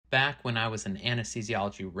Back when I was an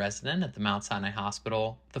anesthesiology resident at the Mount Sinai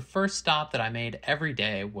Hospital, the first stop that I made every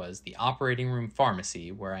day was the operating room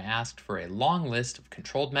pharmacy, where I asked for a long list of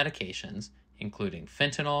controlled medications, including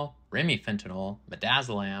fentanyl, remifentanil,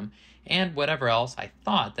 midazolam, and whatever else I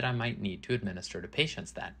thought that I might need to administer to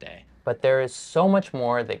patients that day. But there is so much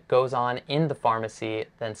more that goes on in the pharmacy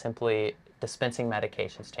than simply dispensing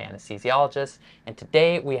medications to anesthesiologists. And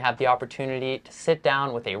today we have the opportunity to sit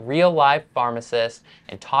down with a real live pharmacist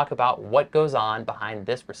and talk about what goes on behind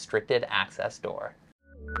this restricted access door.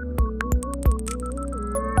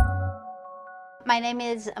 My name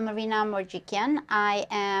is Marina Morjikian. I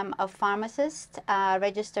am a pharmacist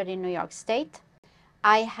registered in New York State.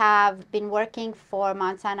 I have been working for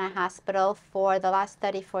Mount Sinai Hospital for the last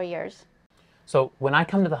 34 years. So when I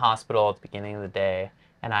come to the hospital at the beginning of the day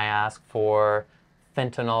and I ask for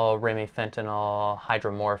fentanyl, remifentanil,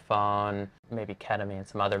 hydromorphone, maybe ketamine,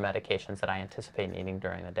 some other medications that I anticipate needing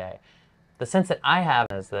during the day, the sense that I have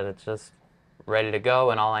is that it's just ready to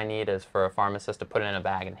go and all I need is for a pharmacist to put it in a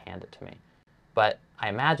bag and hand it to me. But I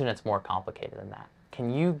imagine it's more complicated than that.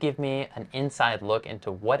 Can you give me an inside look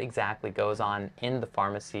into what exactly goes on in the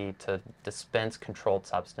pharmacy to dispense controlled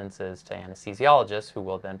substances to anesthesiologists who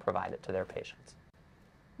will then provide it to their patients?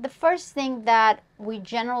 The first thing that we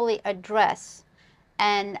generally address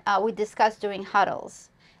and we discuss during huddles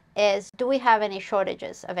is, do we have any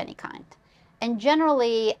shortages of any kind? And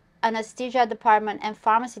generally, anesthesia department and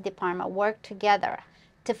pharmacy department work together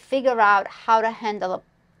to figure out how to handle a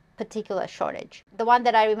particular shortage. The one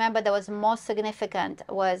that I remember that was most significant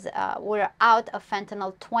was we're out of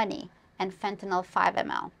fentanyl 20 and fentanyl 5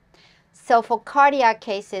 ml. So for cardiac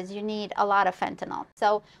cases, you need a lot of fentanyl.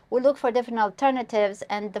 So we look for different alternatives,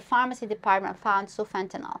 and the pharmacy department found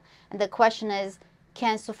sufentanil. And the question is,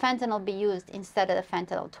 can sufentanil be used instead of the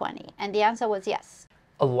fentanyl 20? And the answer was yes.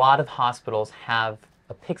 A lot of hospitals have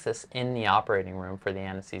a Pyxis in the operating room for the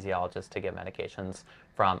anesthesiologist to get medications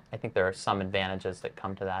from. I think there are some advantages that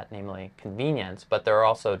come to that, namely convenience, but there are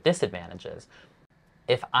also disadvantages.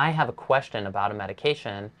 If I have a question about a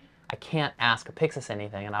medication, I can't ask a Pyxis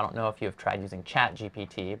anything, and I don't know if you've tried using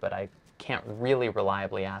ChatGPT, but I can't really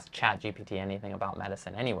reliably ask ChatGPT anything about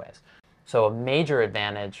medicine anyways. So a major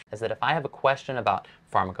advantage is that if I have a question about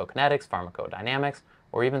pharmacokinetics, pharmacodynamics,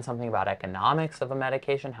 or even something about economics of a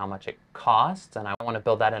medication, how much it costs, and I want to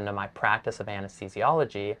build that into my practice of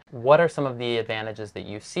anesthesiology, what are some of the advantages that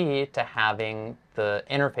you see to having the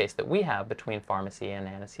interface that we have between pharmacy and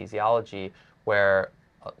anesthesiology, where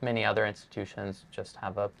many other institutions just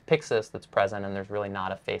have a Pyxis that's present and there's really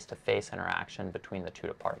not a face-to-face interaction between the two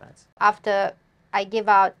departments? After I give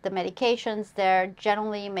out the medications, there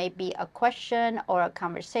generally may be a question or a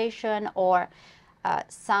conversation or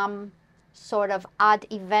some sort of odd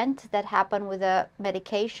event that happened with a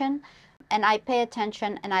medication, and I pay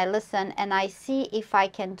attention and I listen and I see if I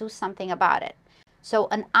can do something about it. So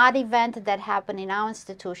an odd event that happened in our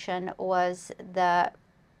institution was the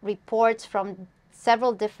reports from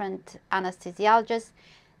several different anesthesiologists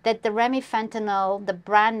that the remifentanil, the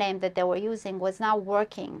brand name that they were using, was not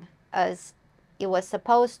working as it was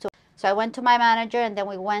supposed to. So I went to my manager and then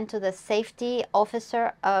we went to the safety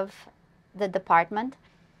officer of the department.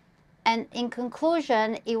 And in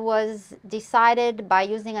conclusion, it was decided by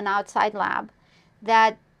using an outside lab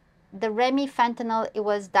that the remifentanil, it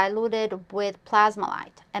was diluted with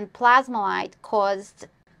plasmolite. And plasmolite caused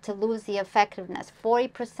to lose the effectiveness,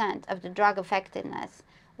 40% of the drug effectiveness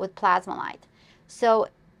with plasmolite. So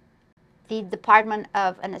the Department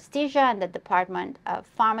of Anesthesia and the Department of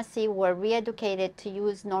Pharmacy were re-educated to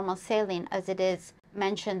use normal saline as it is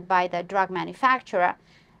mentioned by the drug manufacturer.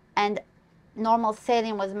 And normal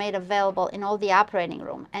saline was made available in all the operating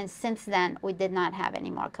room. And since then, we did not have any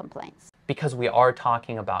more complaints. Because we are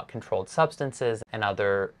talking about controlled substances and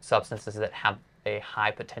other substances that have a high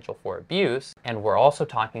potential for abuse, and we're also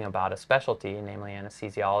talking about a specialty, namely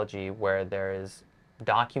anesthesiology, where there is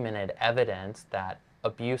documented evidence that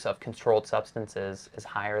abuse of controlled substances is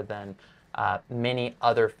higher than many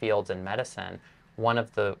other fields in medicine. One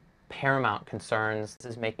of the paramount concerns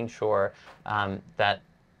is making sure that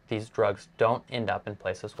these drugs don't end up in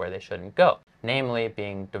places where they shouldn't go, namely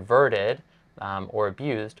being diverted or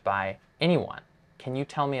abused by anyone. Can you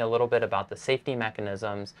tell me a little bit about the safety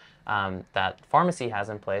mechanisms that pharmacy has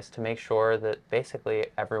in place to make sure that basically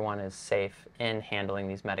everyone is safe in handling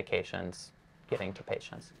these medications getting to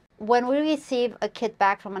patients? When we receive a kit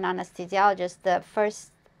back from an anesthesiologist, the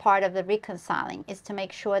first part of the reconciling is to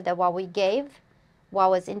make sure that what we gave,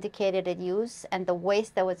 what was indicated at use, and the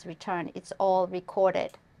waste that was returned, it's all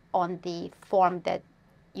recorded on the form that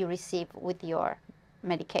you receive with your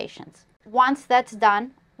medications. Once that's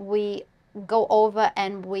done, we go over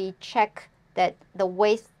and we check that the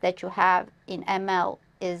waste that you have in ml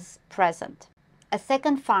is present. A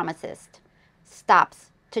second pharmacist stops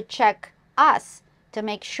to check us to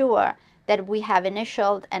make sure that we have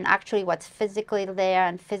initialed and actually what's physically there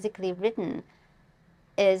and physically written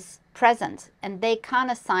is present, and they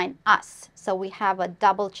can't assign us, so we have a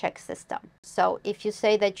double check system. So if you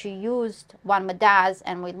say that you used one Madaz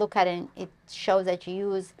and we look at it, it shows that you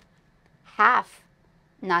use half,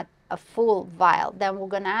 not a full vial, then we're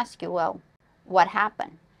going to ask you, well, what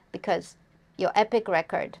happened? Because your Epic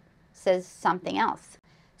record says something else.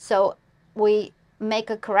 So we make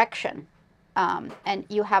a correction, and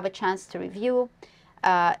you have a chance to review.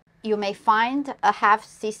 You may find a half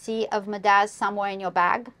cc of Madaz somewhere in your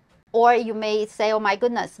bag, or you may say, oh my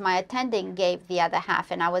goodness, my attending gave the other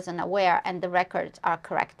half and I wasn't aware, and the records are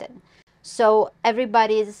corrected. So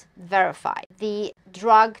everybody's verified. The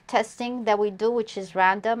drug testing that we do, which is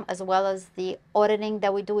random, as well as the auditing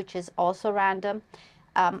that we do, which is also random,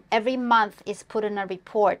 every month is put in a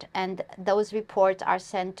report, and those reports are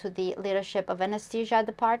sent to the leadership of anesthesia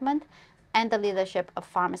department and the leadership of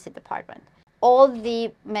pharmacy department. All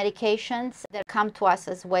the medications that come to us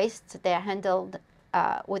as waste, they're handled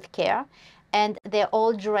with care, and they're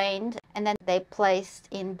all drained, and then they're placed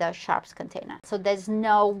in the sharps container. So there's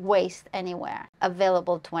no waste anywhere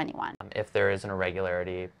available to anyone. If there is an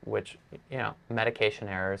irregularity, which, you know, medication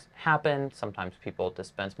errors happen, sometimes people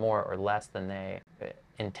dispense more or less than they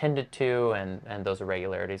intended to, and those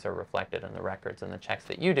irregularities are reflected in the records and the checks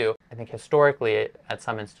that you do. I think historically at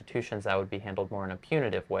some institutions that would be handled more in a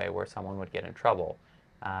punitive way where someone would get in trouble.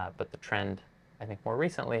 But the trend, I think more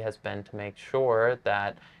recently, has been to make sure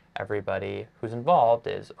that everybody who's involved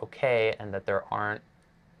is okay and that there aren't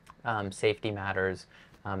safety matters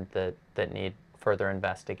that need further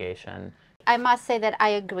investigation. I must say that I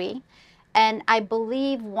agree. And I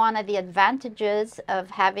believe one of the advantages of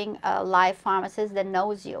having a live pharmacist that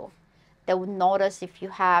knows you, that would notice if you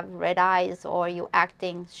have red eyes or you're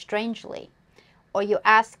acting strangely, or you're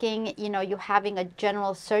asking, you know, you're having a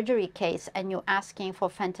general surgery case and you're asking for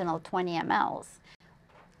fentanyl 20 mLs,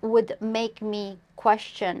 would make me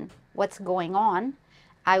question what's going on.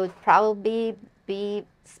 I would probably be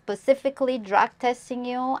specifically drug testing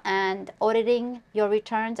you and auditing your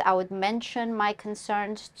returns. I would mention my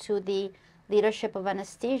concerns to the leadership of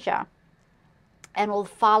anesthesia and will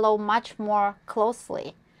follow much more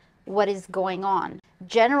closely what is going on.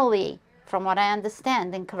 Generally, from what I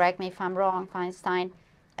understand, and correct me if I'm wrong, Feinstein,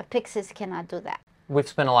 a Pyxis cannot do that. We've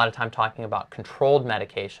spent a lot of time talking about controlled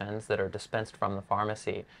medications that are dispensed from the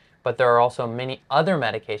pharmacy, but there are also many other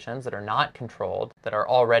medications that are not controlled that are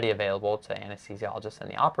already available to anesthesiologists in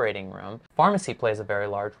the operating room. Pharmacy plays a very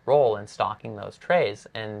large role in stocking those trays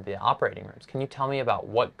in the operating rooms. Can you tell me about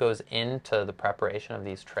what goes into the preparation of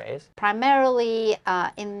these trays? Primarily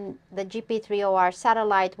in the GP3OR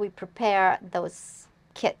satellite, we prepare those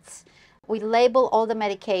kits. We label all the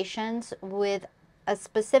medications with a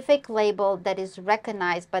specific label that is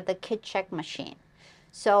recognized by the kit check machine.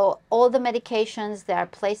 So all the medications that are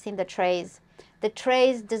placed in the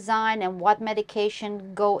trays design and what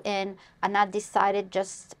medication go in are not decided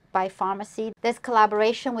just by pharmacy. There's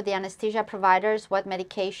collaboration with the anesthesia providers, what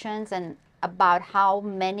medications and about how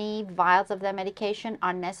many vials of the medication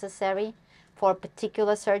are necessary for a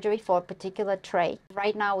particular surgery, for a particular tray.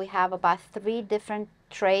 Right now we have about 3 different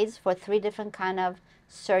trays for 3 different kind of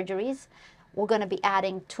surgeries. We're going to be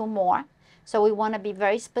adding 2 more. So we want to be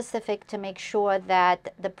very specific to make sure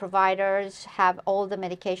that the providers have all the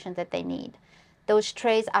medications that they need. Those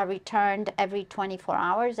trays are returned every 24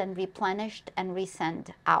 hours and replenished and resent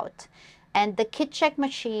out. And the kit check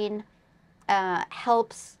machine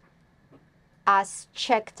helps us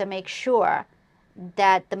check to make sure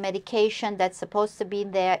that the medication that's supposed to be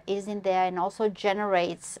in there is in there, and also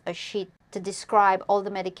generates a sheet to describe all the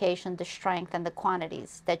medication, the strength, and the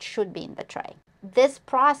quantities that should be in the tray. This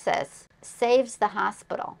process saves the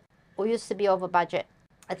hospital. We used to be over budget,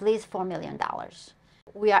 at least $4 million.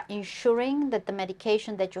 We are ensuring that the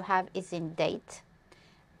medication that you have is in date,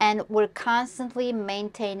 and we're constantly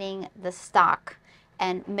maintaining the stock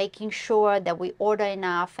and making sure that we order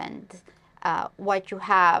enough, and what you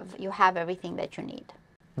have everything that you need.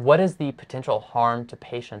 What is the potential harm to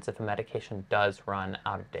patients if a medication does run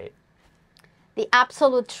out of date? The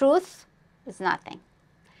absolute truth is nothing.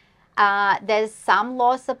 There's some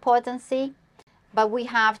loss of potency, but we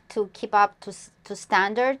have to keep up to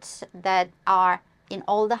standards that are in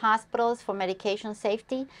all the hospitals for medication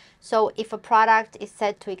safety. So if a product is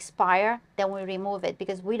set to expire, then we remove it,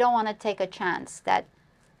 because we don't want to take a chance that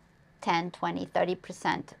 10, 20,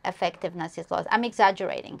 30% effectiveness is lost. I'm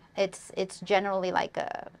exaggerating. It's generally like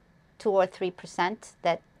a 2 or 3%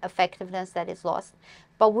 that effectiveness that is lost.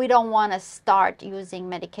 But we don't want to start using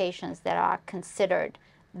medications that are considered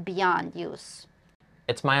beyond use.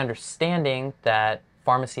 It's my understanding that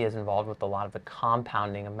pharmacy is involved with a lot of the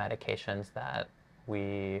compounding of medications that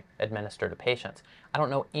we administer to patients. I don't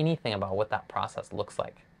know anything about what that process looks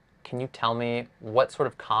like. Can you tell me what sort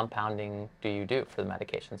of compounding do you do for the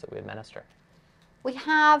medications that we administer? We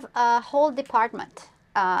have a whole department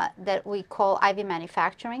that we call IV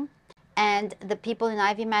manufacturing. And the people in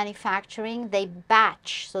IV manufacturing, they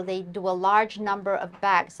batch, so they do a large number of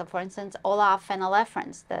bags. So for instance, all our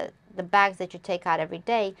phenylephrines, the bags that you take out every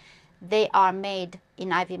day, they are made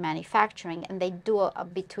in IV manufacturing, and they do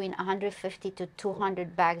between 150 to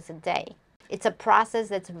 200 bags a day. It's a process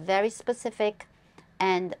that's very specific,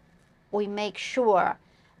 and we make sure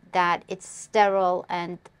that it's sterile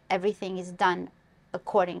and everything is done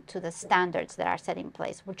according to the standards that are set in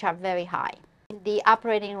place, which are very high. In the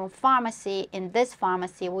operating room pharmacy, in this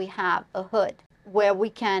pharmacy, we have a hood where we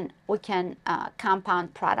can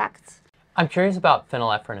compound products. I'm curious about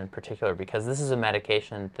phenylephrine in particular because this is a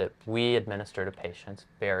medication that we administer to patients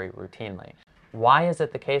very routinely. Why is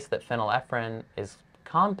it the case that phenylephrine is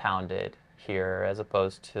compounded here as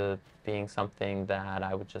opposed to being something that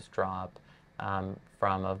I would just drop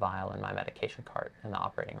from a vial in my medication cart in the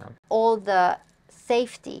operating room? All the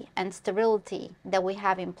safety and sterility that we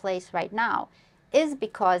have in place right now is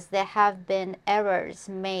because there have been errors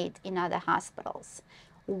made in other hospitals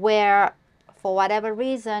where, for whatever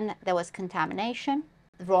reason, there was contamination,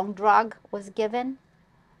 wrong drug was given,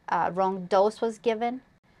 wrong dose was given,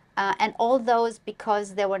 and all those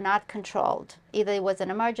because they were not controlled. Either it was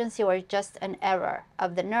an emergency or just an error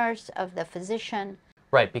of the nurse, of the physician.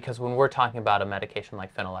 Right, because when we're talking about a medication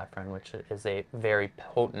like phenylephrine, which is a very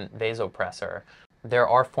potent vasopressor, there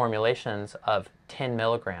are formulations of 10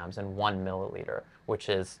 milligrams in 1 milliliter, which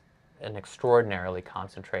is an extraordinarily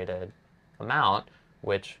concentrated amount,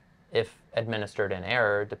 which, if administered in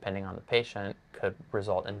error, depending on the patient, could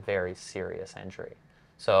result in very serious injury.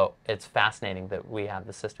 So it's fascinating that we have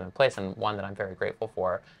the system in place, and one that I'm very grateful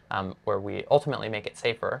for, where we ultimately make it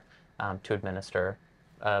safer to administer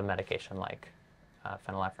a medication like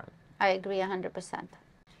phenylephrine. I agree 100%.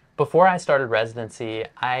 Before I started residency,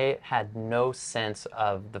 I had no sense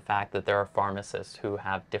of the fact that there are pharmacists who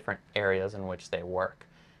have different areas in which they work.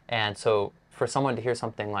 And so for someone to hear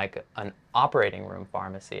something like an operating room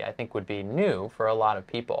pharmacy, I think would be new for a lot of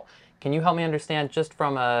people. Can you help me understand, just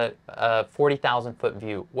from a 40,000-foot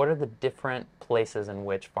view, what are the different places in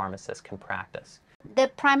which pharmacists can practice? There are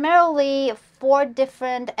primarily 4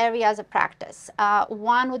 different areas of practice.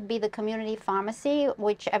 One would be the community pharmacy,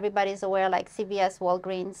 which everybody's aware, like CVS,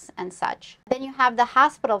 Walgreens, and such. Then you have the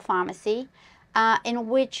hospital pharmacy, in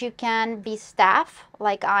which you can be staff,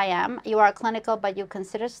 like I am. You are clinical, but you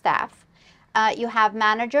consider staff. You have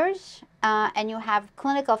managers, and you have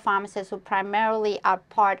clinical pharmacists who primarily are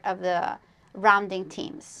part of the rounding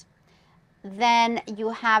teams. Then you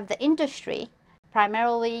have the industry.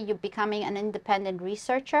 Primarily, you're becoming an independent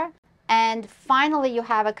researcher. And finally, you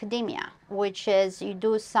have academia, which is you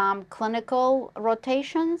do some clinical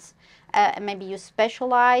rotations. Maybe you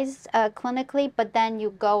specialize clinically, but then you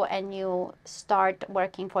go and you start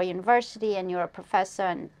working for a university and you're a professor,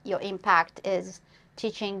 and your impact is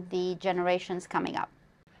teaching the generations coming up.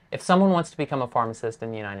 If someone wants to become a pharmacist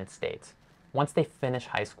in the United States, once they finish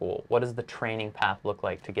high school, what does the training path look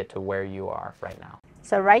like to get to where you are right now?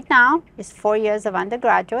 So right now, it's 4 years of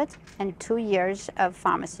undergraduate and 2 years of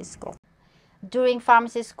pharmacy school. During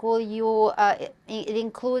pharmacy school, it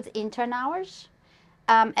includes intern hours.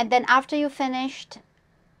 And then after you finished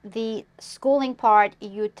the schooling part,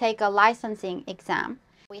 you take a licensing exam.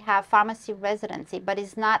 We have pharmacy residency, but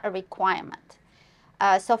it's not a requirement.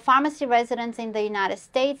 So pharmacy residency in the United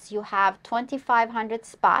States, you have 2,500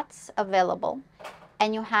 spots available,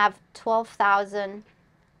 and you have 12,000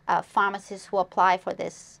 pharmacists who apply for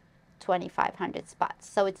this 2,500 spots.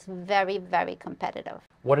 So it's very, very competitive.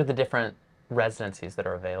 What are the different residencies that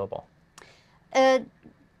are available?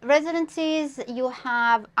 Residencies, you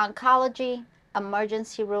have oncology,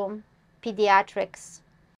 emergency room, pediatrics.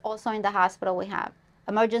 Also in the hospital, we have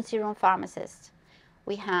emergency room pharmacists.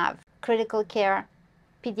 We have critical care,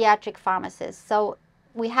 pediatric pharmacists. So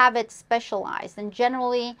we have it specialized. And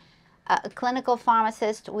generally, a clinical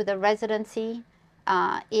pharmacist with a residency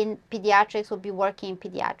in pediatrics will be working in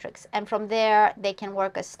pediatrics. And from there, they can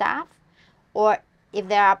work as staff, or if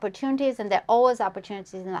there are opportunities, and there are always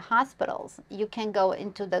opportunities in the hospitals, you can go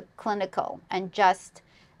into the clinical and just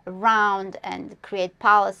round and create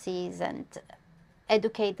policies and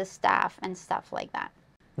educate the staff and stuff like that.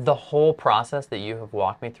 The whole process that you have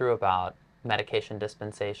walked me through about medication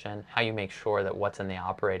dispensation, how you make sure that what's in the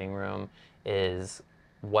operating room is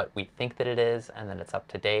what we think that it is and that it's up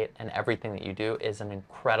to date, and everything that you do is an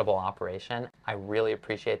incredible operation. I really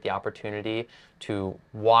appreciate the opportunity to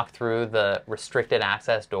walk through the restricted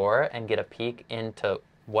access door and get a peek into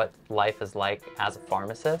what life is like as a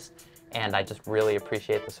pharmacist, and I just really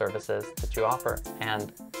appreciate the services that you offer.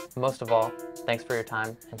 And most of all, thanks for your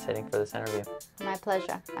time and sitting for this interview. My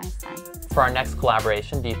pleasure. Einstein. For our next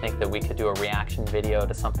collaboration, do you think that we could do a reaction video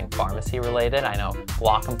to something pharmacy related? I know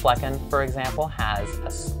Glockenflecken, for example, has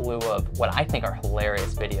a slew of what I think are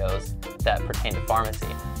hilarious videos that pertain to pharmacy.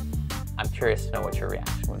 I'm curious to know what your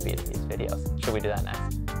reaction would be to these videos. Should we do that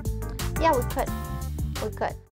next? Yeah, we could. We could.